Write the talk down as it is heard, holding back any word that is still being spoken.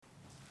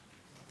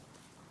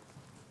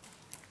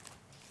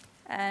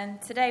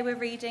Today we're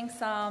reading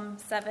Psalm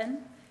 7,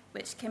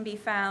 which can be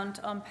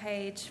found on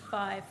page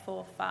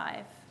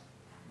 545.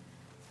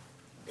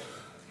 So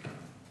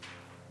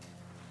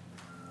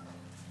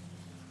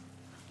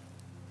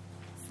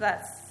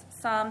that's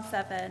Psalm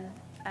 7,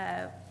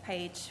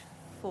 page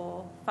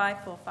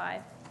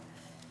 545.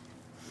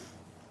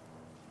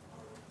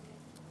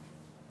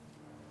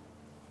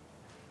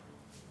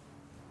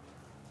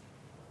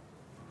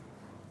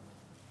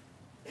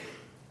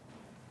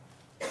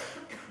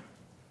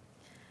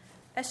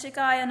 A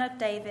Shiggaion of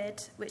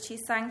David, which he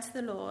sang to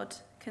the Lord,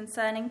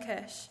 concerning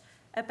Cush,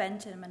 a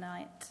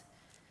Benjaminite.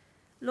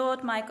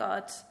 Lord my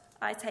God,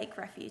 I take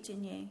refuge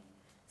in you.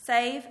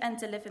 Save and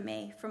deliver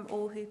me from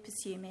all who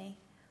pursue me,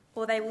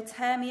 or they will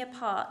tear me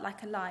apart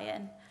like a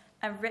lion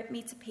and rip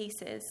me to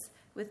pieces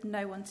with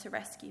no one to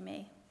rescue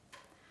me.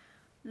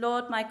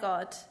 Lord my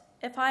God,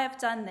 if I have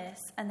done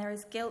this and there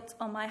is guilt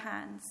on my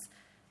hands,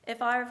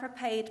 if I have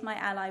repaid my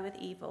ally with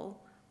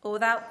evil, or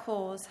without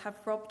cause have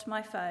robbed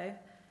my foe,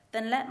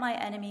 then let my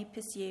enemy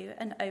pursue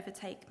and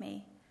overtake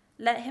me.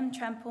 Let him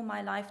trample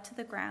my life to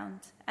the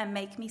ground and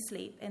make me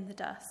sleep in the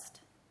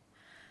dust.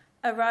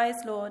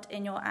 Arise, Lord,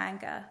 in your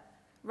anger.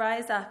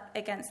 Rise up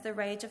against the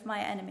rage of my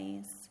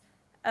enemies.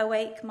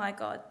 Awake, my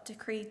God,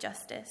 decree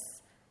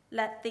justice.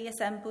 Let the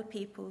assembled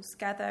peoples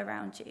gather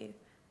around you,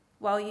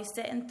 while you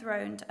sit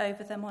enthroned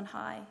over them on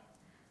high.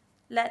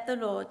 Let the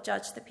Lord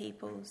judge the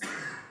peoples.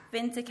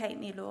 Vindicate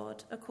me,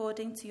 Lord,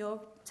 according to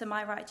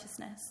my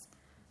righteousness,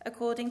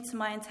 according to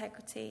my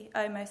integrity,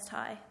 O Most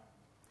High.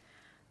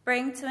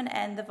 Bring to an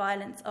end the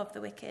violence of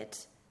the wicked,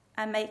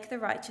 and make the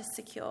righteous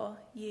secure,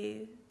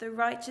 you, the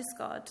righteous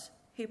God,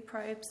 who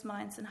probes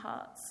minds and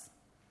hearts.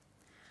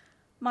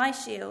 My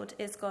shield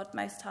is God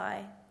Most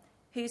High,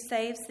 who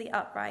saves the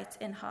upright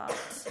in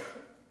heart.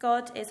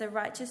 God is a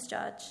righteous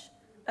judge,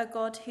 a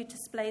God who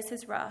displays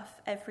his wrath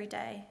every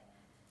day.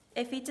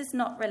 If he does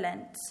not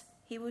relent,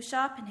 he will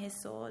sharpen his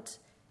sword,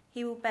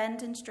 he will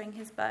bend and string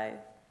his bow.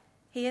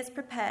 He has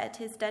prepared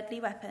his deadly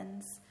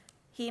weapons.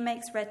 He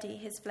makes ready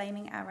his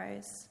flaming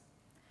arrows.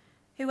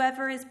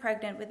 Whoever is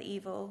pregnant with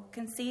evil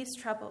conceives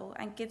trouble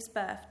and gives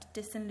birth to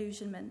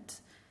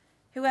disillusionment.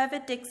 Whoever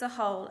digs a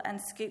hole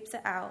and scoops it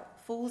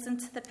out falls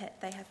into the pit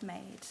they have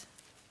made.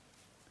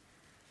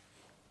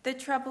 The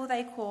trouble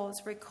they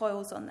cause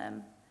recoils on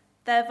them.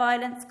 Their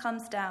violence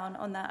comes down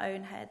on their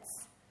own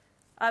heads.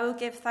 I will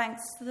give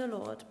thanks to the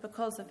Lord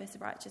because of his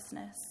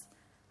righteousness.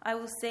 I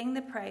will sing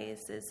the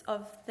praises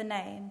of the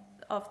name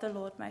of the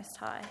Lord Most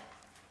High.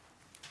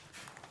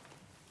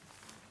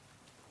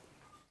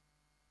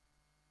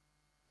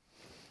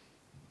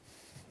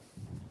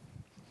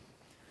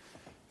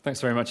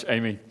 Thanks very much,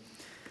 Amy.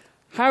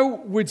 How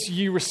would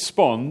you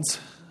respond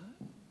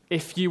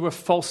if you were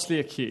falsely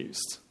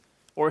accused,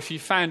 or if you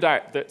found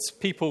out that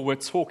people were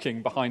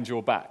talking behind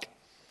your back?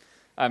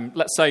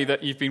 Let's say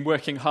that you've been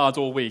working hard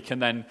all week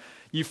and then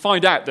you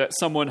find out that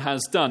someone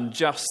has done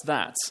just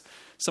that.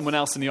 Someone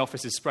else in the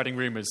office is spreading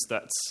rumours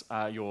that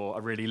you're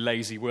a really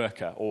lazy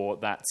worker or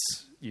that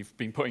you've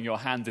been putting your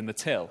hand in the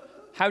till.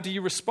 How do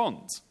you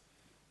respond?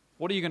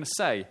 What are you going to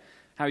say?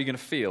 How are you going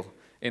to feel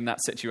in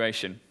that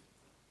situation?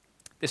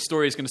 This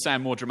story is going to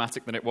sound more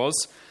dramatic than it was,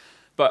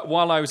 but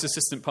while I was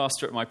assistant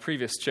pastor at my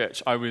previous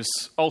church, I was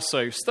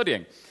also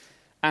studying.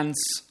 And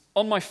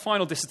on my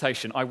final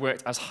dissertation, I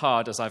worked as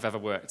hard as I've ever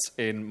worked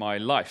in my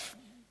life.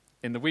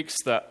 In the weeks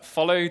that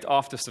followed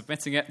after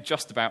submitting it,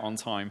 just about on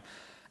time,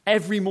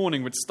 every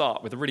morning would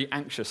start with a really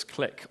anxious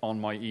click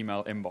on my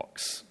email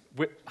inbox.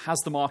 Has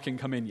the marking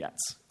come in yet?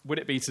 Would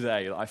it be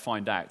today that I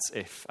find out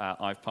if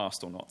I've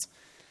passed or not?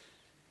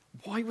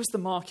 Why was the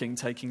marking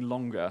taking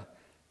longer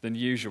than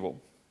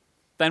usual?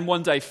 Then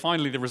one day,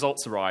 finally, the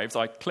results arrived.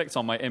 I clicked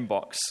on my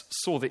inbox,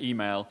 saw the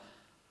email,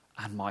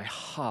 and my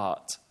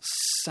heart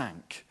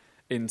sank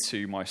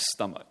into my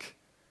stomach.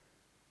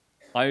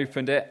 I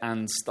opened it,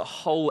 and the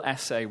whole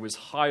essay was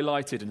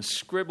highlighted and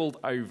scribbled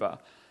over.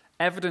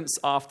 Evidence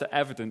after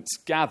evidence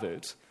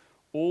gathered,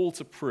 all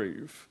to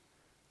prove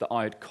that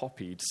I had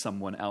copied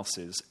someone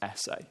else's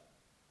essay.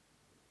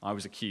 I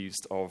was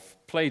accused of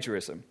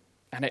plagiarism,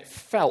 and it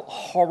felt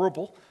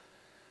horrible.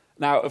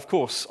 Now, of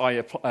course,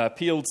 I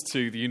appealed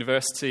to the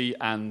university,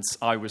 and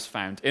I was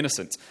found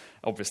innocent,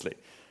 obviously.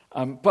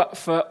 But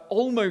for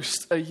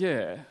almost a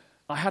year,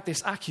 I had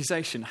this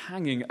accusation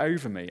hanging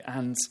over me,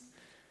 and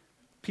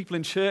people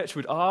in church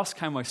would ask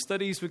how my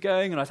studies were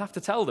going, and I'd have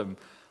to tell them,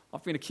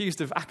 I've been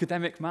accused of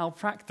academic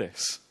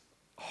malpractice.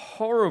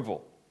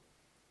 Horrible.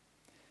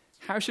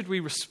 How should we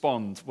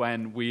respond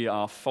when we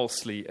are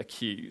falsely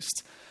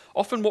accused?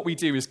 Often what we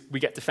do is we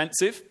get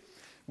defensive.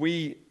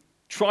 We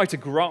try to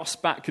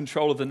grasp back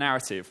control of the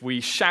narrative. We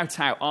shout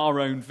out our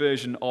own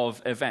version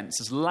of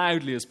events as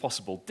loudly as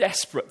possible,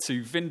 desperate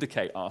to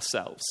vindicate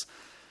ourselves.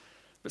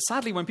 But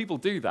sadly, when people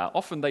do that,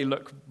 often they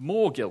look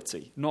more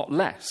guilty, not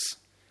less.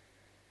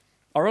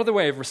 Our other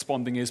way of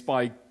responding is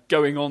by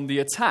going on the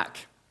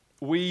attack.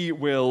 We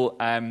will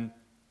kind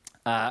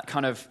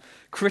of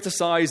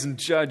criticize and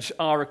judge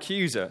our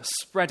accuser,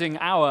 spreading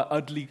our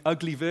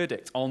ugly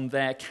verdict on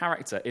their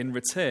character in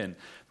return.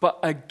 But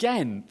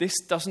again, this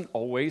doesn't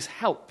always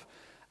help.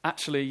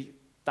 Actually,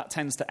 that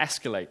tends to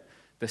escalate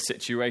the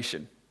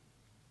situation.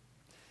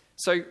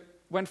 So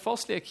when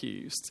falsely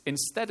accused,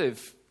 instead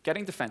of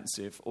getting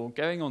defensive or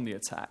going on the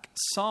attack,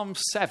 Psalm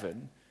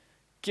 7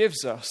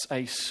 gives us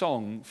a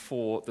song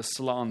for the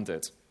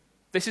slandered.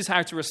 This is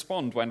how to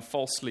respond when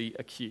falsely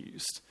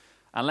accused.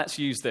 And let's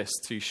use this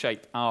to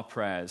shape our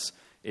prayers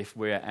if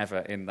we're ever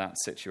in that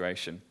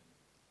situation.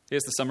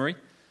 Here's the summary.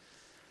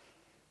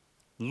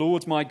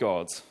 Lord my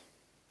God,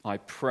 I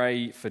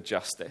pray for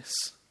justice.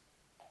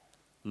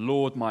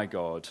 Lord my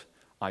God,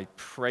 I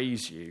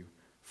praise you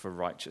for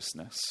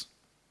righteousness.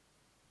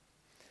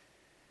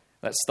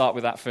 Let's start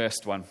with that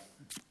first one.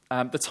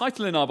 The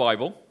title in our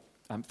Bible,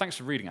 thanks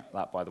for reading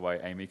that, by the way,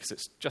 Amy, because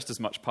it's just as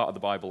much part of the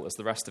Bible as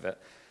the rest of it.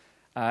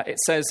 It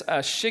says, a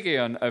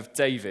Shiggaion of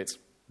David,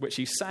 which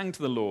he sang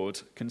to the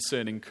Lord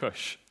concerning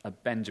Cush, a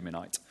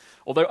Benjaminite.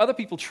 Although other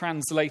people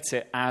translate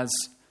it as,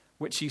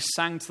 which he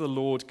sang to the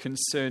Lord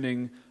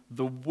concerning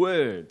the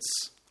words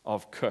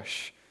of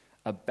Cush,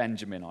 a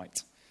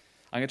Benjaminite.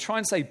 I'm going to try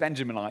and say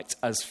Benjaminite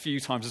as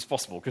few times as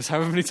possible, because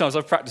however many times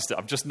I've practiced it,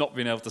 I've just not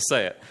been able to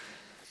say it.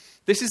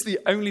 This is the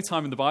only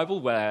time in the Bible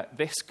where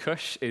this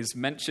Cush is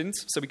mentioned,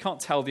 so we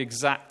can't tell the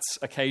exact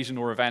occasion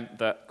or event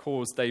that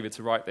caused David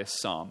to write this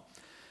psalm.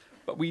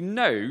 But we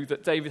know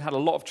that David had a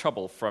lot of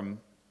trouble from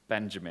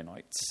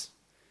Benjaminites.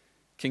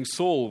 King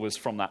Saul was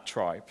from that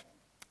tribe,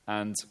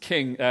 and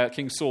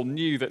King Saul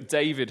knew that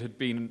David had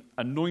been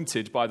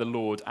anointed by the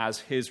Lord as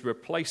his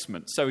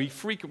replacement, so he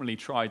frequently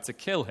tried to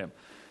kill him.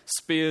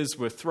 Spears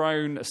were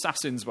thrown,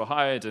 assassins were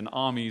hired, and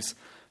armies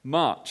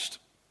marched.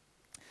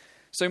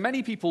 So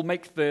many people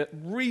make the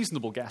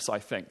reasonable guess, I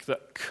think,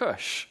 that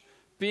Cush,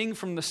 being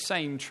from the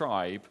same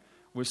tribe,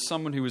 was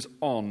someone who was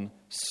on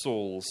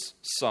Saul's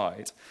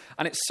side.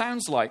 And it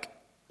sounds like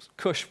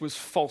Cush was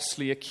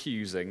falsely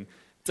accusing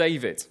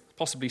David,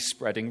 possibly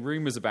spreading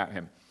rumors about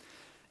him.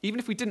 Even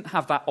if we didn't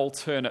have that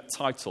alternate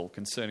title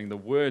concerning the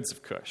words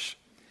of Cush,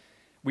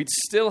 we'd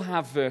still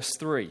have verse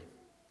 3.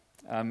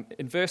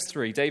 In verse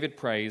 3, David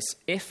prays,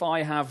 "If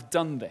I have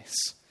done this."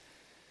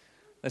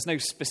 There's no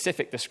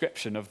specific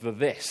description of the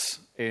this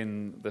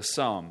in the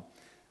psalm.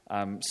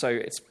 So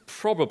it's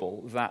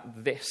probable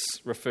that this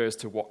refers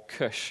to what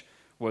Cush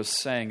was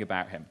saying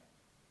about him.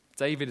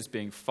 David is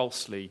being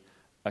falsely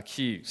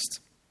accused.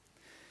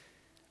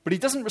 But he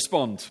doesn't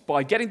respond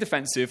by getting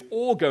defensive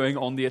or going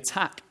on the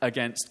attack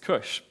against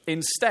Cush.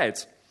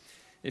 Instead,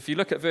 if you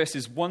look at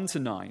verses 1 to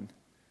 9,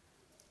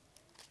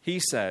 he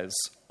says,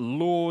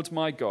 "Lord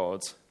my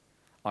God,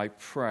 I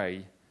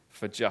pray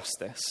for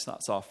justice."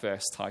 That's our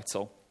first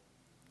title.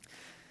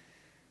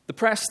 The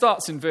prayer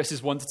starts in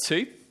verses 1 to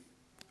 2,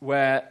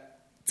 where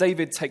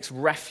David takes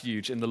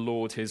refuge in the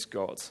Lord his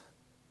God.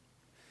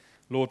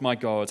 "Lord my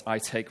God, I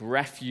take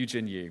refuge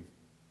in you.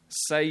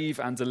 Save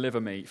and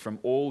deliver me from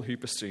all who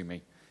pursue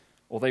me,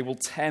 or they will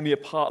tear me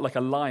apart like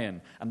a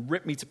lion and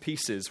rip me to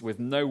pieces with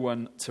no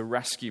one to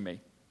rescue me."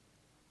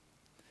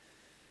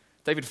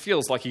 David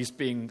feels like he's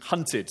being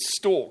hunted,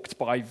 stalked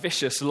by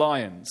vicious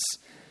lions.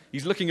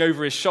 He's looking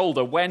over his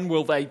shoulder. When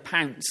will they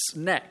pounce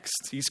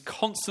next? He's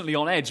constantly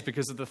on edge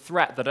because of the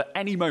threat that at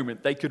any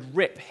moment they could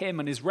rip him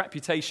and his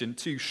reputation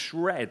to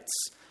shreds.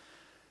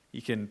 He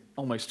can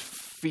almost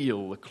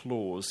feel the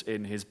claws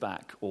in his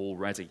back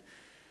already.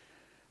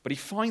 But he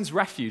finds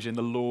refuge in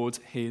the Lord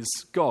his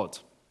God.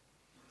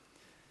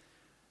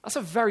 That's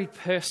a very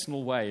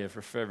personal way of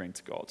referring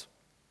to God.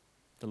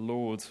 The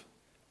Lord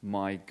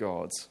my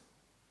God.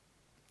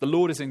 The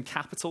Lord is in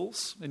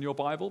capitals in your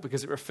Bible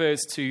because it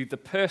refers to the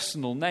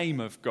personal name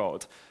of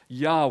God,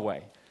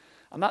 Yahweh.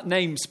 And that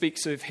name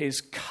speaks of his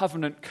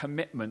covenant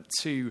commitment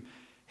to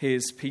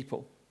his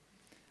people.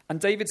 And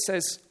David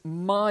says,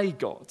 "My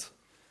God,"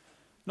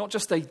 not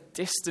just a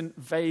distant,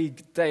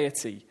 vague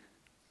deity,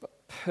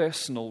 but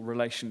personal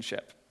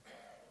relationship.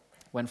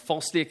 When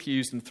falsely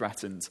accused and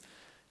threatened,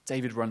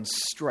 David runs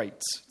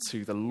straight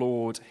to the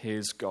Lord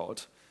his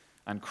God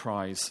and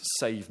cries,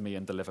 "Save me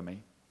and deliver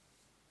me."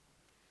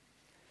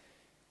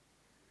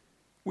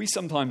 We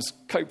sometimes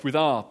cope with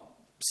our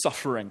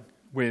suffering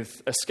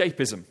with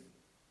escapism.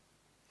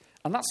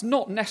 And that's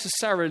not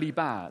necessarily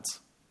bad.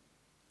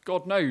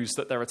 God knows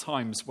that there are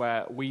times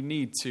where we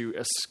need to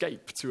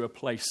escape to a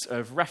place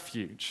of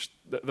refuge.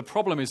 The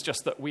problem is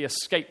just that we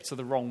escape to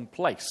the wrong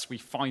place. We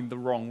find the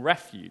wrong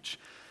refuge.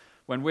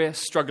 When we're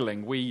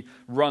struggling, we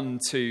run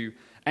to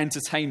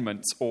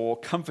entertainment or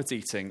comfort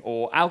eating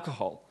or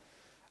alcohol.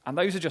 And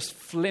those are just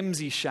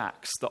flimsy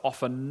shacks that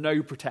offer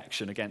no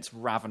protection against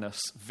ravenous,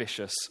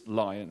 vicious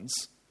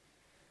lions.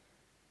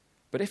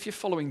 But if you're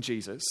following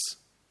Jesus,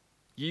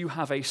 you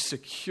have a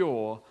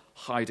secure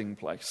hiding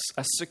place,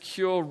 a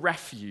secure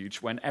refuge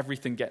when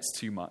everything gets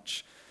too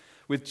much.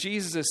 With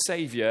Jesus as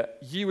Savior,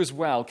 you as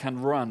well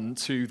can run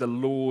to the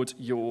Lord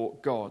your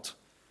God.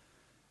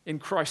 In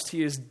Christ,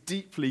 he is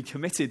deeply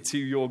committed to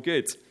your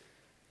good.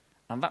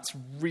 And that's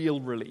real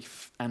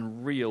relief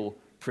and real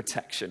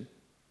protection.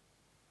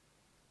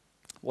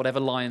 Whatever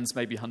lions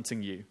may be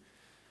hunting you,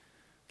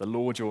 the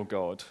Lord your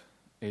God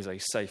is a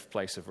safe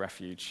place of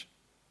refuge.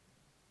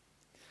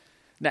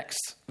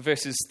 Next,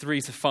 verses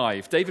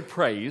 3-5. David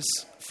prays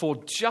for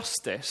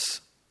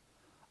justice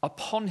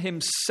upon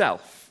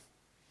himself.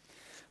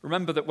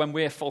 Remember that when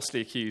we're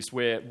falsely accused,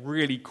 we're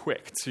really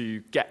quick to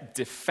get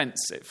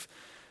defensive.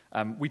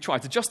 We try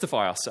to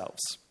justify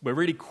ourselves. We're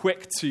really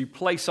quick to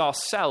place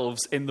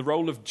ourselves in the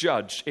role of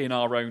judge in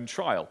our own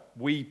trial.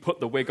 We put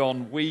the wig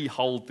on, we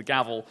hold the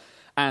gavel,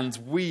 and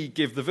we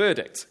give the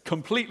verdict.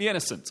 Completely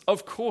innocent.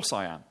 Of course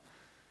I am.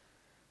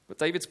 But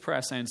David's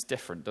prayer sounds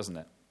different, doesn't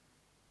it?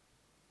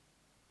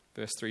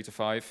 Verse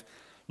 3-5.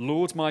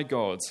 Lord my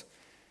God,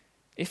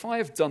 if I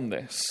have done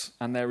this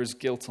and there is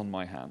guilt on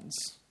my hands,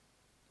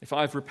 if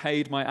I have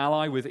repaid my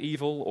ally with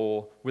evil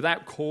or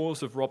without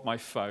cause have robbed my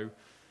foe,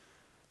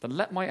 then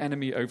let my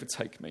enemy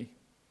overtake me.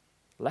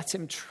 Let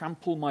him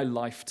trample my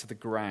life to the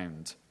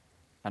ground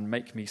and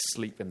make me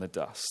sleep in the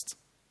dust.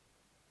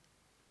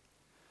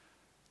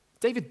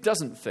 David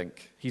doesn't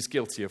think he's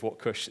guilty of what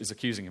Cush is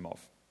accusing him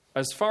of.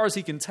 As far as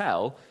he can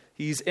tell,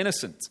 he's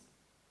innocent.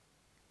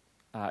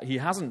 He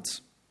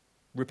hasn't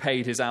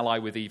repaid his ally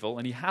with evil,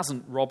 and he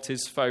hasn't robbed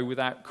his foe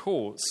without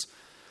cause.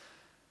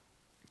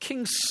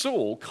 King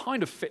Saul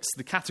kind of fits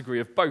the category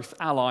of both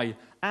ally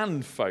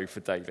and foe for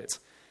David.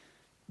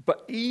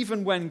 But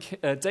even when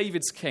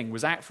David's king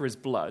was out for his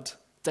blood,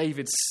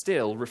 David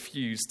still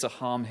refused to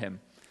harm him.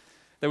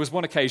 There was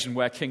one occasion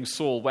where King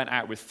Saul went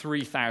out with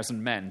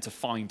 3,000 men to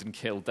find and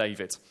kill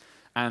David.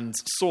 And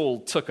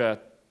Saul took a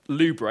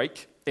loo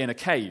break in a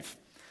cave.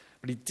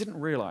 But he didn't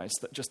realize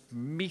that just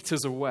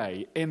meters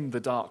away in the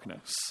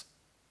darkness,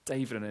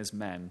 David and his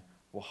men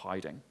were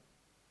hiding.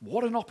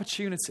 What an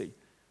opportunity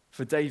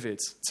for David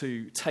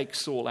to take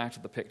Saul out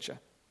of the picture.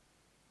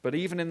 But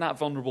even in that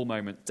vulnerable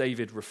moment,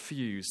 David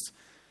refused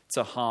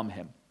to harm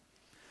him.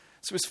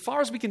 So as far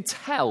as we can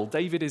tell,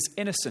 David is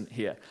innocent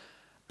here.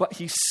 But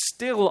he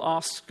still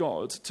asks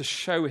God to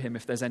show him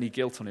if there's any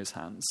guilt on his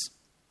hands.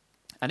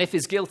 And if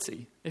he's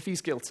guilty,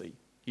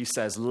 he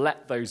says,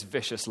 let those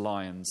vicious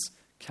lions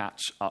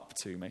catch up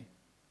to me.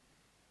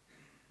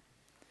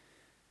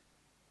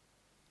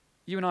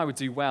 You and I would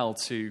do well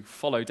to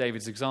follow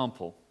David's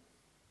example.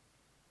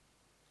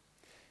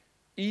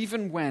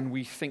 Even when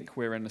we think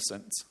we're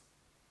innocent,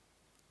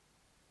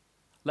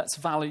 let's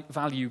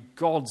value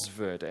God's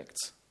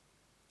verdict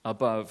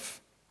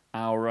above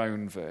our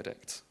own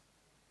verdict.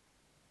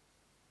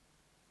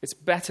 It's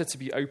better to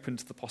be open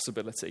to the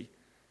possibility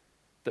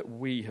that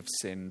we have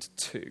sinned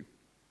too,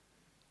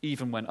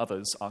 even when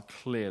others are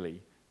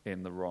clearly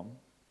in the wrong.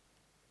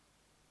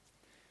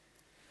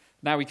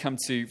 Now we come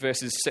to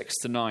verses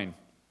 6-9,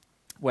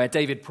 where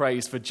David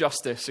prays for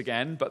justice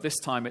again, but this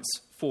time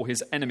it's for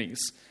his enemies.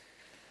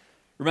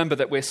 Remember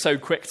that we're so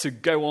quick to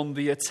go on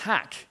the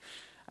attack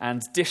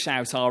and dish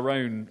out our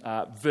own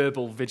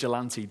verbal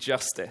vigilante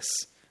justice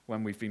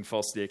when we've been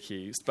falsely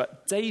accused.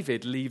 But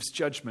David leaves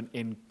judgment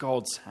in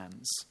God's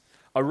hands.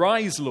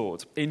 Arise,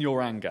 Lord, in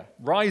your anger.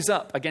 Rise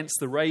up against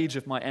the rage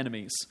of my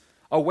enemies.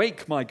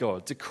 Awake, my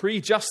God, decree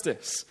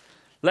justice.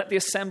 Let the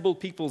assembled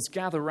peoples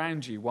gather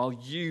round you while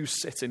you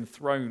sit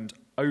enthroned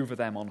over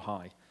them on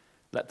high.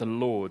 Let the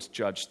Lord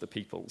judge the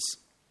peoples.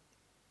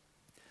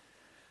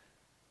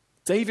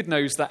 David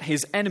knows that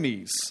his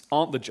enemies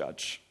aren't the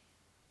judge,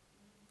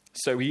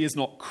 so he is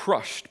not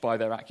crushed by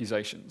their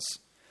accusations.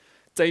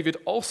 David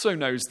also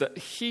knows that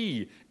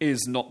he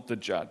is not the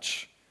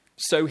judge,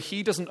 so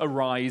he doesn't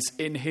arise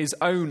in his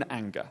own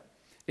anger.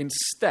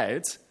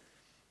 Instead,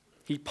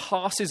 he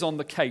passes on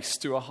the case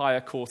to a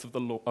higher court of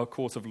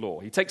law.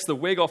 He takes the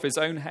wig off his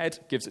own head,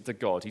 gives it to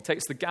God. He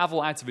takes the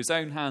gavel out of his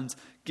own hand,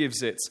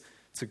 gives it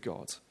to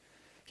God.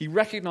 He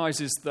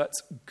recognizes that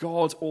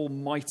God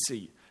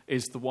Almighty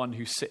is the one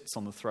who sits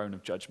on the throne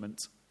of judgment,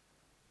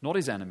 not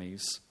his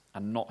enemies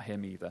and not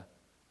him either.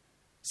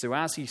 So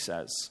as he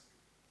says,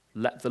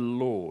 let the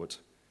Lord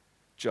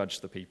judge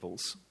the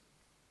peoples.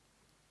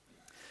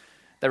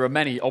 There are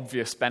many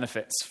obvious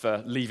benefits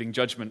for leaving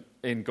judgment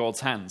in God's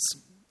hands.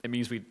 It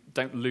means we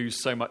don't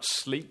lose so much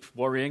sleep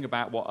worrying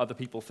about what other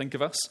people think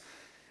of us.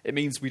 It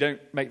means we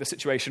don't make the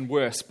situation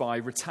worse by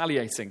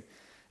retaliating.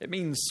 It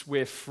means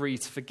we're free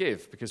to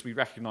forgive because we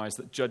recognize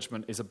that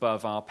judgment is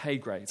above our pay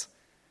grade.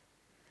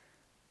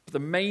 But the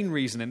main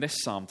reason in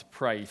this psalm to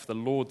pray for the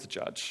Lord to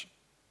judge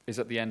is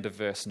at the end of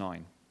verse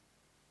 9.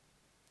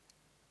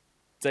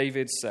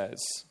 David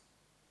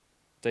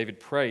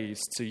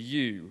prays to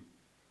you,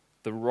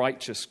 the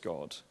righteous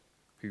God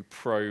who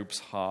probes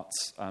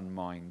hearts and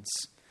minds.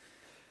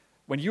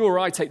 When you or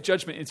I take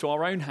judgment into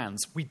our own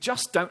hands, we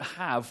just don't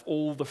have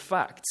all the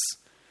facts.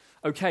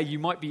 Okay, you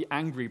might be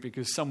angry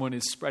because someone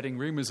is spreading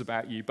rumors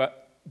about you,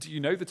 but do you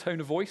know the tone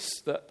of voice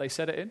that they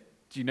said it in?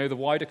 Do you know the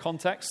wider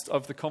context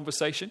of the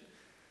conversation?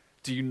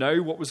 Do you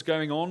know what was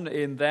going on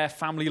in their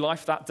family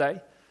life that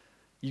day?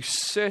 You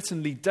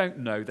certainly don't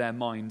know their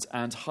mind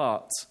and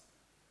heart.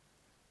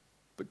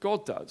 But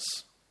God does.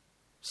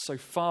 So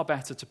far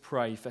better to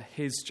pray for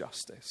his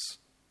justice.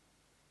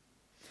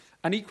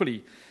 And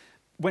equally,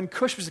 when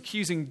Cush was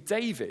accusing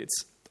David,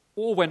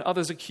 Or when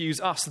others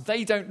accuse us,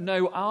 they don't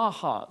know our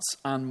hearts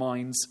and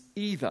minds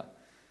either.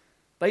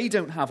 They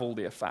don't have all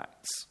the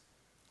facts.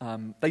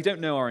 They don't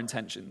know our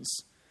intentions.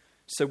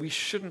 So we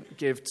shouldn't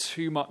give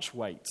too much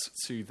weight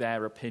to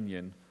their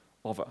opinion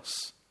of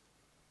us.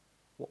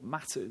 What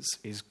matters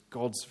is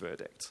God's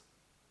verdict,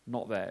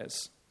 not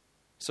theirs.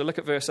 So look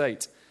at verse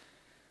 8.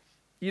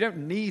 You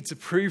don't need to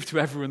prove to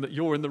everyone that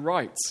you're in the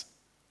right.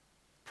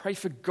 Pray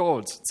for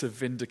God to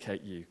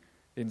vindicate you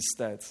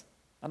instead.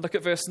 And look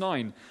at verse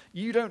 9.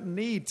 You don't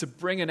need to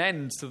bring an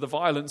end to the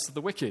violence of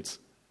the wicked.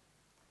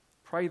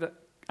 Pray that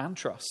and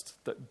trust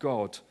that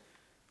God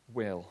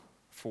will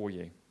for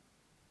you.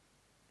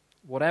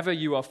 Whatever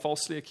you are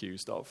falsely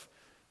accused of,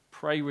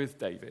 pray with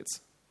David,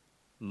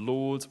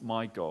 Lord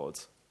my God,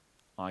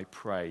 I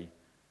pray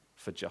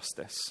for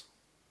justice.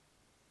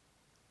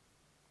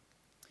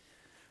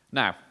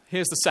 Now,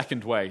 here's the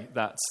second way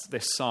that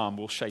this psalm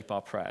will shape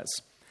our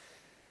prayers.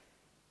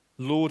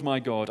 Lord my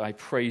God, I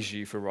praise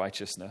you for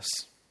righteousness.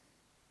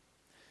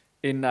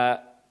 In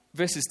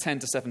verses 10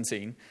 to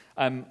 17,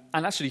 and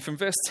actually from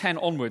verse 10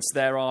 onwards,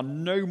 there are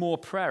no more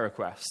prayer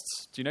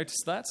requests. Do you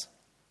notice that?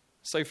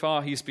 So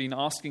far, he's been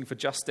asking for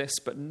justice,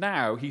 but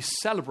now he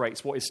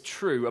celebrates what is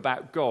true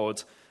about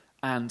God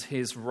and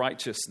his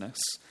righteousness.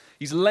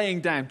 He's laying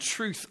down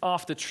truth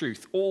after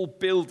truth, all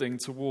building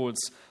towards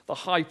the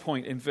high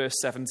point in verse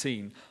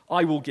 17.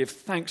 I will give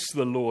thanks to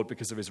the Lord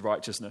because of his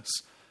righteousness.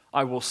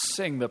 I will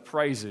sing the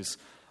praises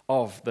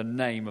of the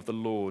name of the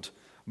Lord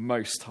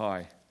Most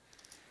High.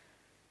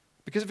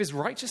 Because of his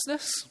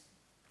righteousness?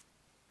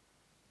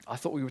 I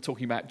thought we were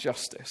talking about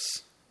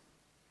justice.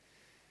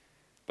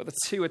 But the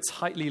two are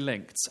tightly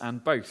linked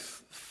and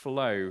both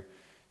flow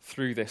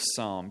through this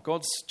psalm.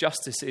 God's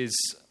justice is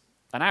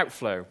an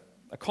outflow,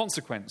 a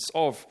consequence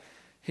of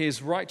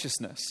his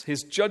righteousness.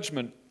 His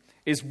judgment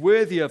is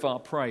worthy of our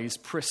praise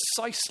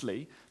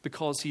precisely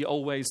because he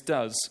always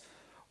does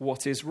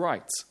what is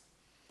right.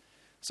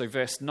 So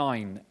verse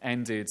 9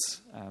 ended,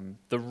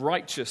 the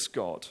righteous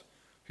God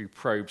who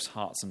probes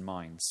hearts and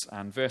minds.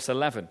 And verse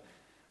 11,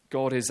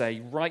 God is a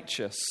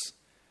righteous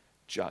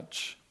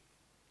judge.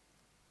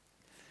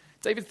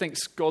 David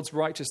thinks God's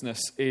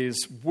righteousness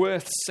is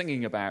worth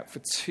singing about for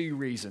two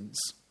reasons.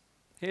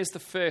 Here's the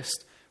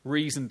first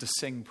reason to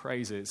sing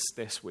praises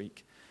this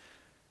week.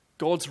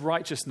 God's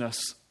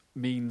righteousness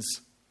means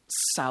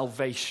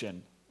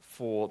salvation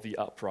for the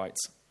upright.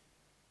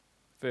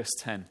 Verse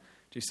 10, do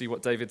you see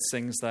what David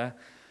sings there?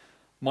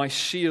 My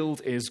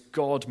shield is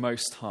God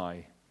Most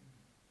High,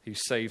 who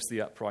saves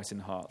the upright in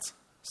heart.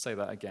 Say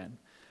that again.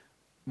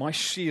 My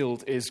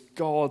shield is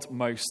God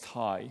Most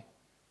High,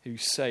 who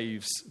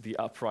saves the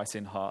upright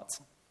in heart.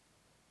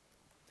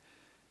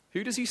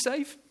 Who does he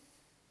save?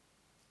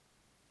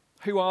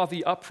 Who are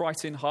the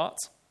upright in heart?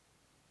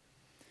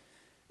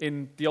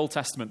 In the Old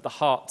Testament, the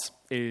heart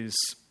is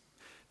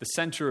the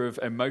center of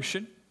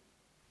emotion,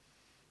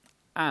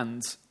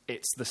 and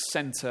it's the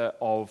center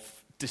of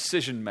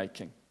decision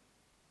making.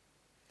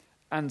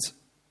 And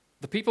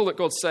the people that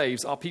God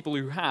saves are people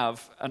who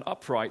have an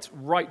upright,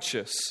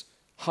 righteous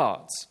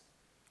heart.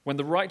 When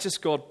the righteous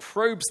God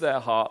probes their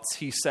hearts,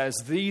 he says,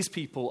 these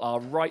people are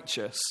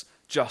righteous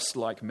just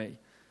like me.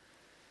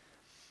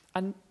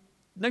 And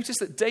notice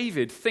that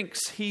David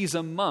thinks he's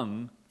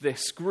among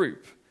this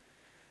group.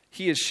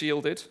 He is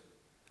shielded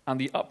and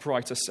the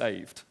upright are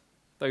saved.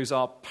 Those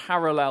are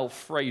parallel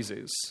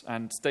phrases,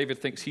 and David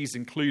thinks he's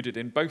included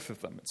in both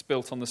of them. It's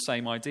built on the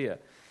same idea.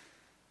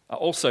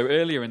 Also,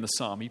 earlier in the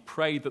psalm, he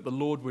prayed that the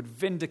Lord would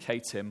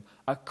vindicate him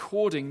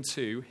according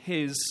to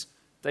his,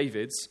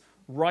 David's,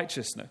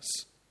 righteousness.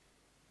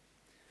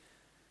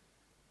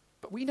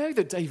 But we know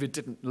that David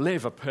didn't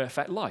live a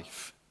perfect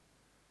life.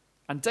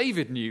 And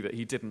David knew that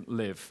he didn't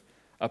live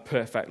a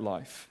perfect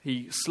life.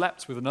 He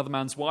slept with another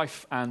man's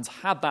wife and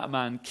had that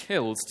man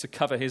killed to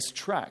cover his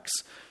tracks.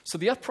 So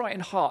the upright in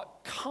heart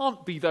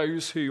can't be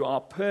those who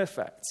are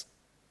perfect.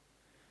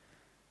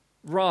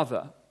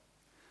 Rather,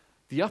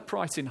 the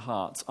upright in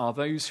heart are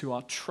those who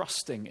are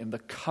trusting in the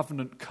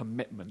covenant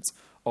commitment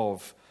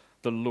of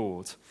the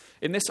Lord.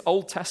 In this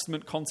Old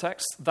Testament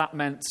context, that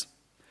meant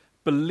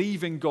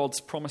believing God's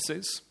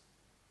promises,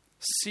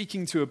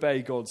 seeking to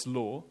obey God's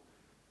law,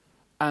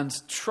 and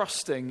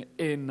trusting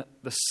in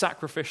the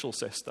sacrificial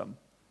system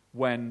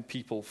when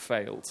people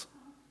failed.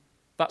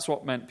 That's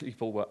what meant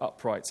people were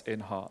upright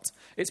in heart.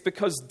 It's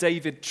because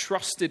David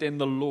trusted in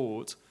the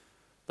Lord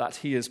that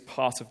he is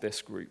part of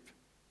this group.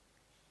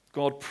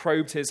 God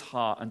probed his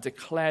heart and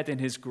declared in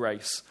his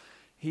grace,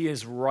 he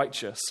is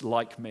righteous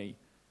like me.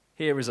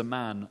 Here is a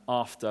man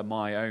after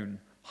my own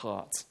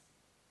heart.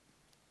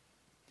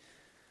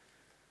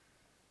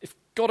 If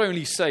God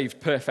only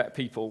saved perfect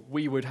people,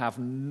 we would have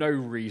no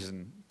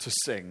reason to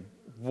sing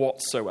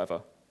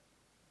whatsoever.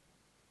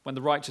 When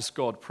the righteous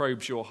God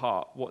probes your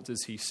heart, what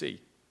does he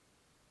see?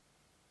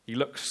 He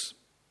looks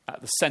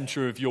at the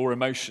center of your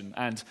emotion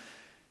and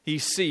he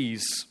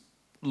sees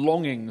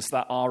longings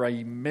that are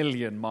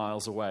 1,000,000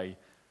 miles away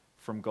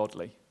from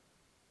godly.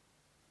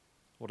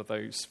 What are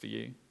those for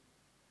you?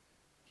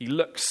 He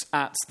looks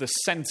at the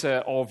center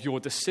of your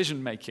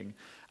decision making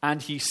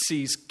and he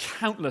sees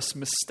countless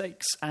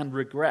mistakes and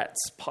regrets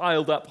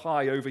piled up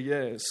high over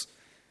years.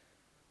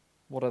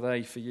 What are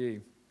they for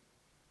you?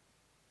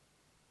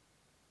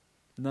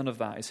 None of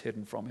that is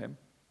hidden from him.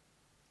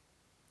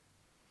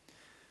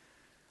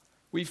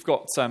 We've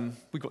got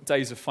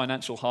days of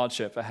financial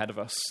hardship ahead of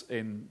us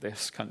in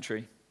this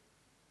country.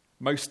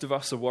 Most of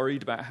us are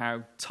worried about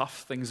how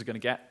tough things are going to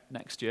get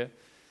next year.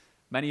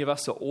 Many of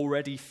us are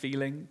already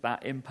feeling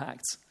that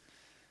impact.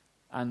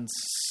 And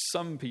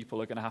some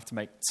people are going to have to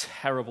make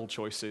terrible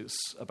choices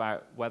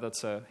about whether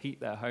to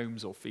heat their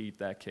homes or feed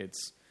their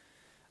kids.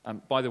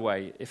 By the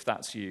way, if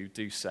that's you,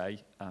 do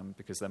say,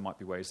 because there might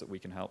be ways that we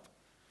can help.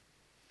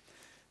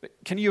 But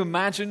can you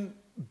imagine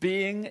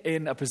being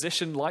in a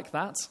position like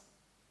that?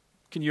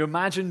 Can you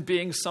imagine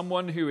being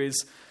someone who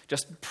is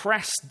just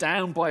pressed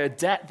down by a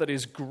debt that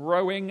is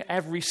growing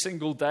every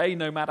single day,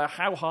 no matter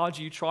how hard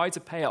you try to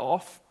pay it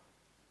off?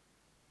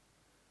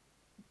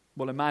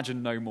 Well,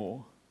 imagine no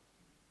more.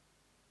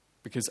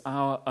 Because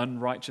our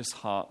unrighteous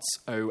hearts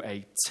owe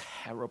a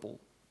terrible,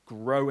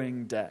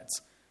 growing debt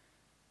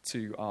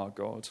to our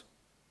God.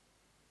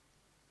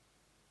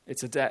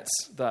 It's a debt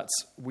that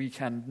we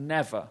can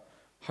never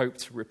hope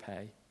to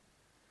repay.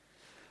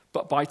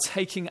 But by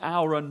taking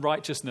our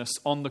unrighteousness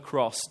on the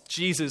cross,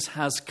 Jesus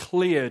has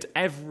cleared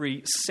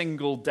every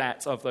single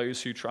debt of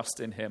those who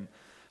trust in him.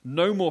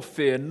 No more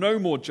fear, no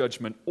more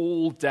judgment,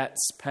 all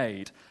debts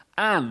paid.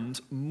 And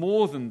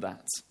more than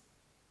that,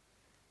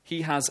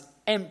 he has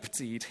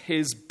emptied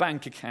his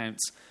bank account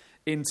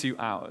into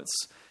ours.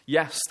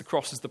 Yes, the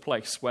cross is the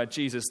place where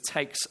Jesus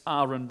takes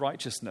our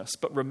unrighteousness.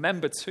 But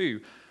remember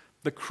too,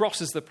 the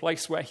cross is the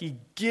place where he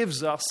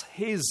gives us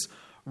his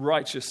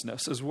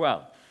righteousness as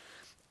well.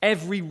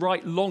 Every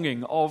right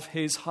longing of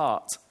his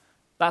heart,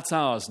 that's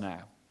ours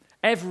now.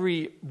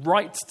 Every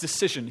right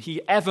decision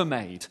he ever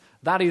made,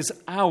 that is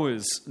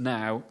ours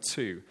now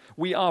too.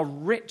 We are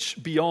rich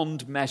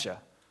beyond measure.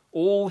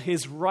 All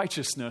his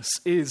righteousness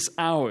is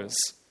ours.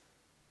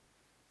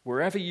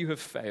 Wherever you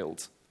have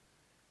failed,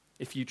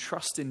 if you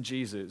trust in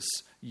Jesus,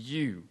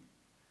 you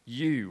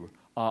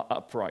are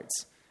upright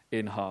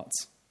in heart.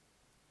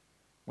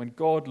 When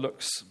God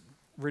looks,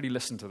 really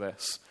listen to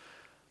this,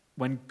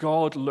 when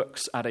God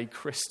looks at a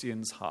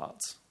Christian's heart,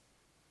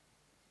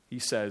 he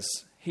says,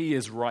 he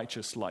is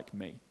righteous like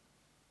me.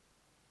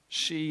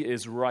 She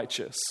is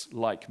righteous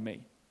like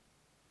me.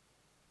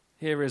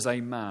 Here is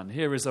a man,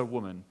 here is a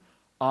woman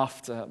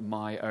after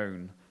my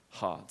own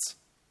heart.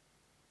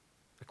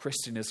 A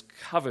Christian is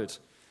covered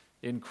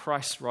in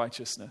Christ's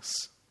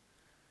righteousness.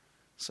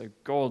 So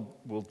God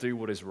will do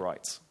what is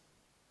right,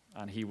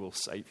 and he will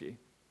save you.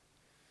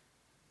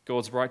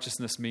 God's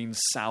righteousness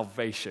means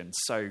salvation,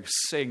 so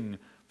sing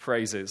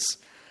praises.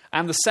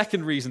 And the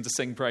second reason to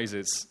sing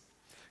praises,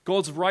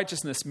 God's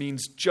righteousness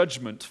means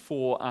judgment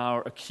for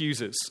our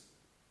accusers.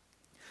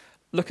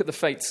 Look at the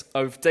fate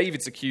of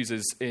David's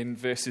accusers in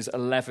verses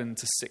 11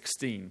 to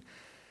 16.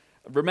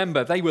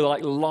 Remember, they were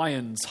like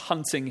lions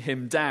hunting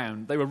him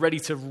down. They were ready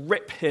to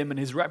rip him and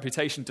his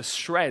reputation to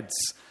shreds.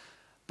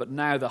 But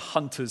now the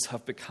hunters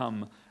have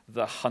become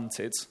the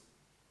hunted.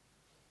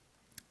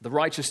 The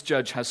righteous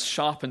judge has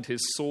sharpened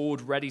his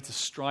sword, ready to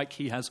strike.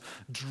 He has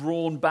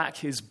drawn back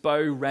his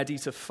bow, ready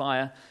to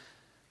fire.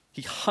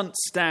 He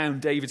hunts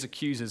down David's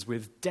accusers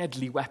with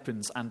deadly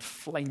weapons and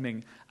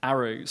flaming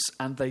arrows,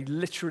 and they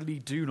literally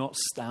do not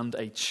stand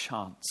a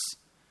chance.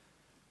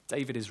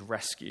 David is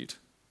rescued.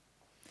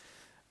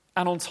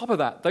 And on top of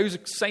that, those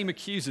same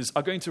accusers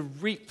are going to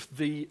reap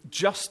the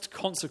just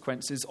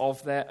consequences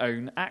of their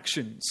own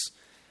actions.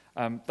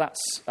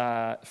 That's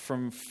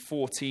from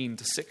 14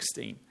 to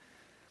 16.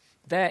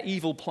 Their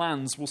evil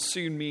plans will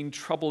soon mean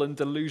trouble and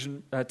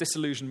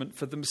disillusionment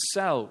for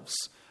themselves.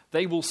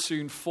 They will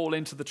soon fall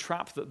into the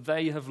trap that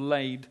they have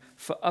laid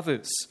for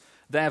others.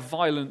 Their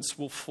violence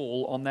will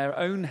fall on their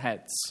own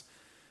heads.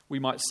 We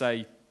might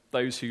say,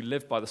 those who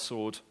live by the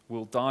sword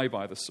will die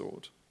by the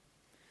sword.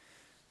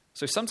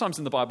 So sometimes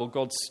in the Bible,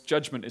 God's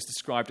judgment is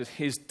described as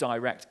his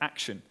direct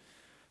action.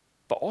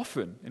 But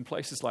often, in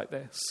places like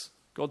this,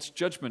 God's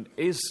judgment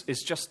is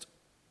just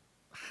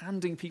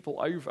handing people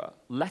over,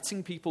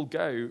 letting people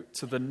go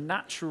to the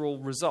natural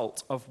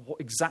result of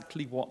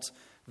exactly what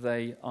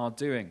they are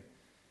doing.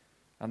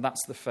 And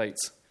that's the fate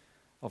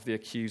of the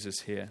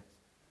accusers here.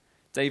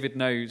 David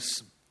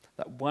knows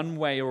that one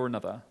way or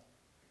another,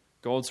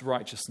 God's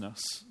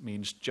righteousness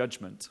means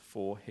judgment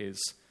for his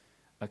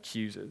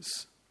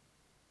accusers.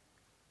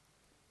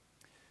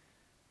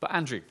 But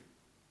Andrew,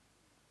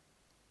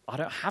 I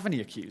don't have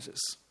any accusers.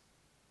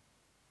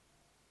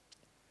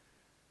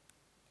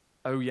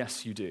 Oh,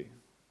 yes, you do.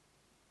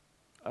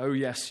 Oh,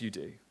 yes, you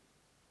do.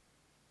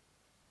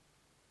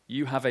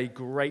 You have a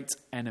great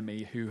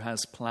enemy who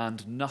has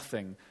planned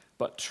nothing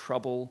but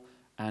trouble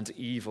and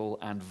evil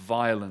and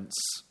violence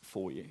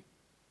for you.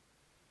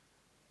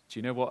 Do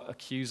you know what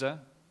accuser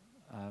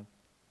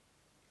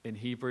in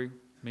Hebrew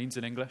means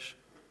in English?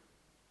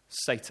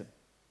 Satan.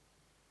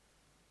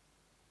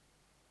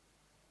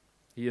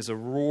 He is a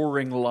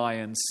roaring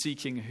lion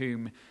seeking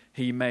whom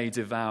he may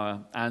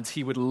devour, and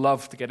he would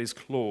love to get his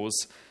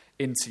claws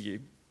into you.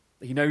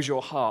 He knows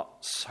your heart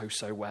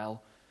so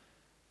well.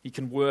 He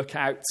can work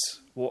out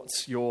what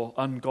your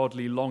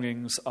ungodly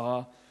longings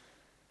are.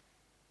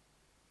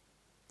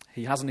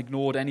 He hasn't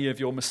ignored any of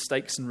your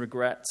mistakes and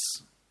regrets,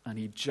 and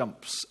he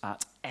jumps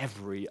at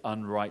every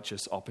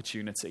unrighteous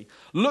opportunity.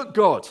 Look,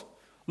 God,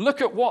 look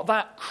at what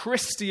that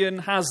Christian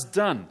has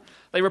done.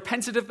 They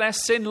repented of their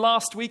sin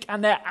last week,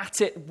 and they're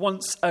at it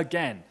once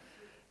again.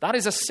 That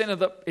is a sinner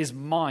that is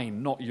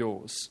mine, not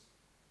yours.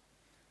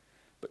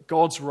 But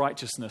God's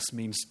righteousness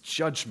means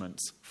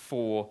judgment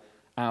for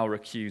our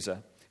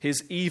accuser.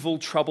 His evil,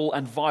 trouble,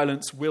 and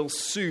violence will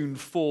soon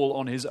fall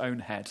on his own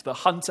head. The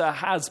hunter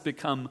has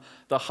become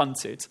the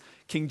hunted.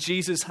 King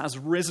Jesus has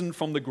risen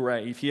from the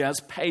grave. He has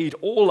paid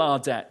all our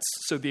debts,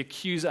 so the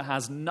accuser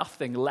has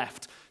nothing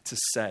left to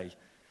say.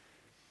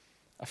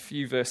 A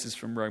few verses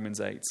from Romans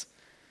 8.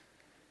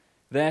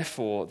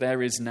 Therefore,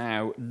 there is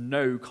now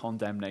no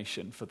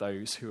condemnation for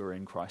those who are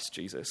in Christ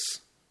Jesus.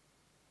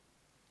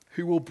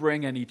 Who will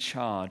bring any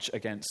charge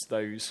against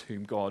those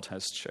whom God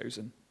has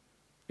chosen?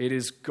 It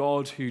is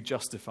God who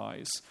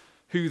justifies.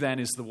 Who then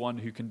is the one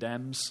who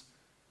condemns?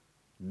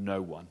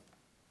 No one.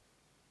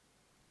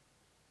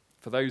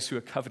 For those who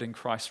are covered in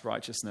Christ's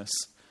righteousness,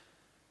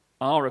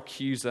 our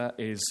accuser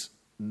is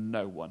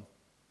no one.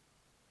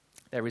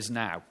 There is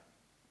now,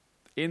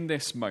 in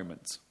this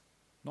moment,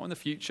 not in the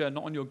future,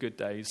 not on your good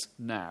days,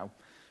 now,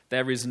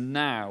 there is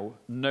now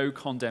no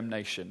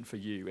condemnation for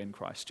you in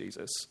Christ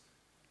Jesus.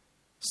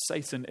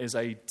 Satan is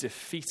a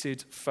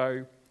defeated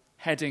foe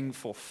heading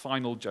for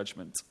final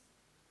judgment.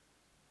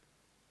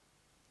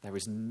 There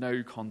is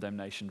no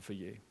condemnation for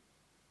you.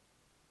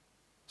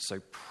 So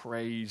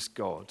praise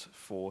God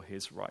for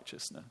his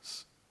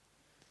righteousness.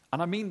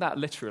 And I mean that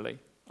literally.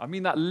 I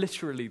mean that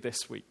literally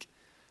this week.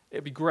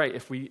 It'd be great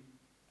if we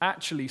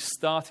actually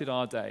started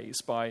our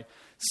days by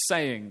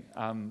saying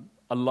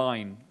a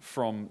line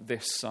from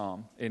this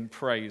psalm in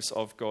praise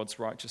of God's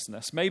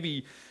righteousness.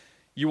 Maybe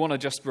you want to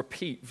just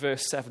repeat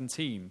verse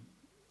 17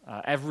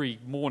 every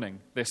morning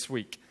this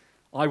week.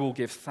 I will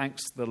give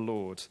thanks to the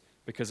Lord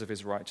because of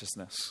his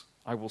righteousness.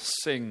 I will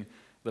sing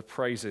the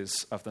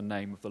praises of the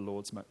name of the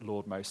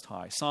Lord Most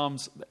High.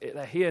 Psalms,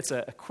 they're here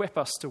to equip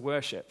us to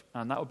worship,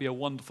 and that would be a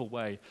wonderful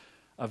way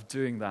of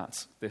doing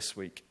that this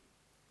week.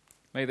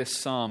 May this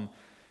psalm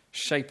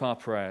shape our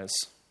prayers.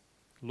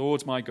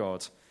 Lord my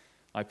God,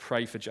 I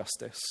pray for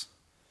justice.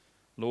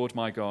 Lord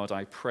my God,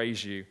 I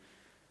praise you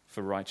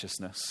for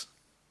righteousness.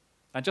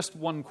 And just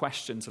one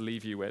question to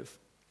leave you with.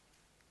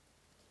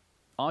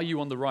 Are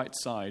you on the right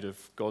side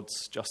of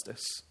God's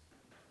justice?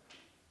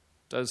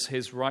 Does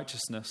his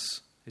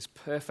righteousness, his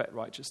perfect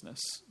righteousness,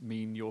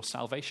 mean your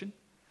salvation?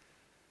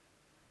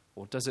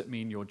 Or does it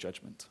mean your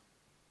judgment?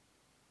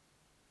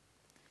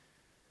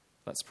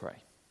 Let's pray.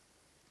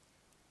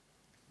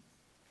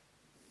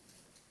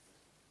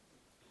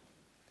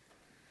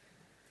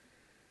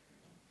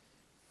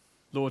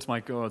 Lord my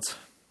God,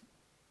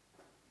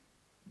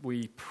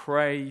 we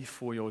pray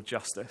for your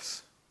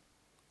justice.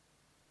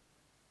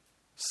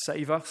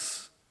 Save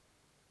us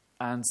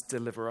and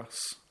deliver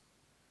us.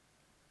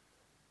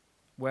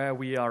 Where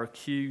we are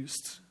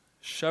accused,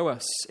 show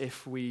us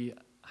if we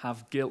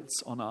have guilt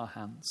on our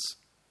hands,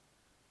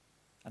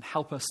 and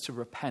help us to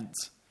repent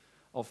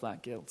of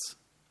that guilt.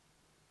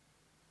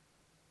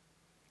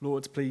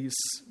 Lord, please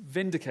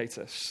vindicate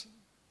us.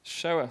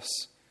 Show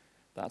us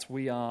that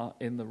we are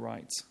in the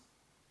right.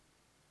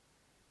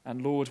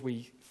 And Lord,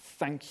 we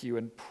thank you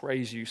and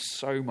praise you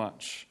so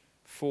much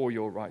for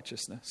your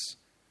righteousness.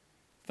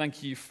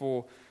 Thank you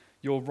for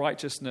your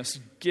righteousness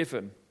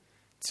given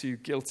to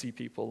guilty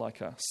people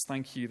like us.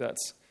 Thank you that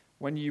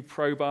when you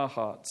probe our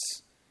hearts,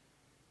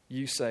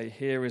 you say,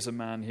 here is a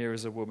man, here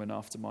is a woman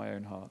after my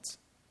own heart.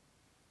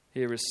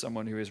 Here is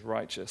someone who is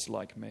righteous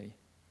like me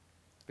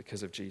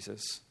because of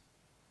Jesus.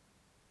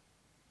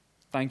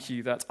 Thank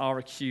you that our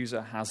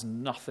accuser has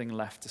nothing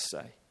left to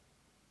say.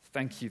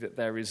 Thank you that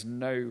there is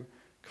no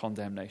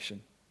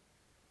condemnation.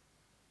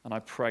 And I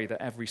pray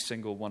that every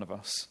single one of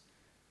us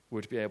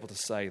would be able to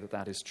say that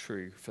that is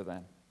true for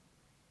them.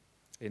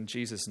 In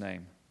Jesus'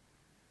 name,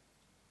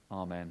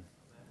 amen.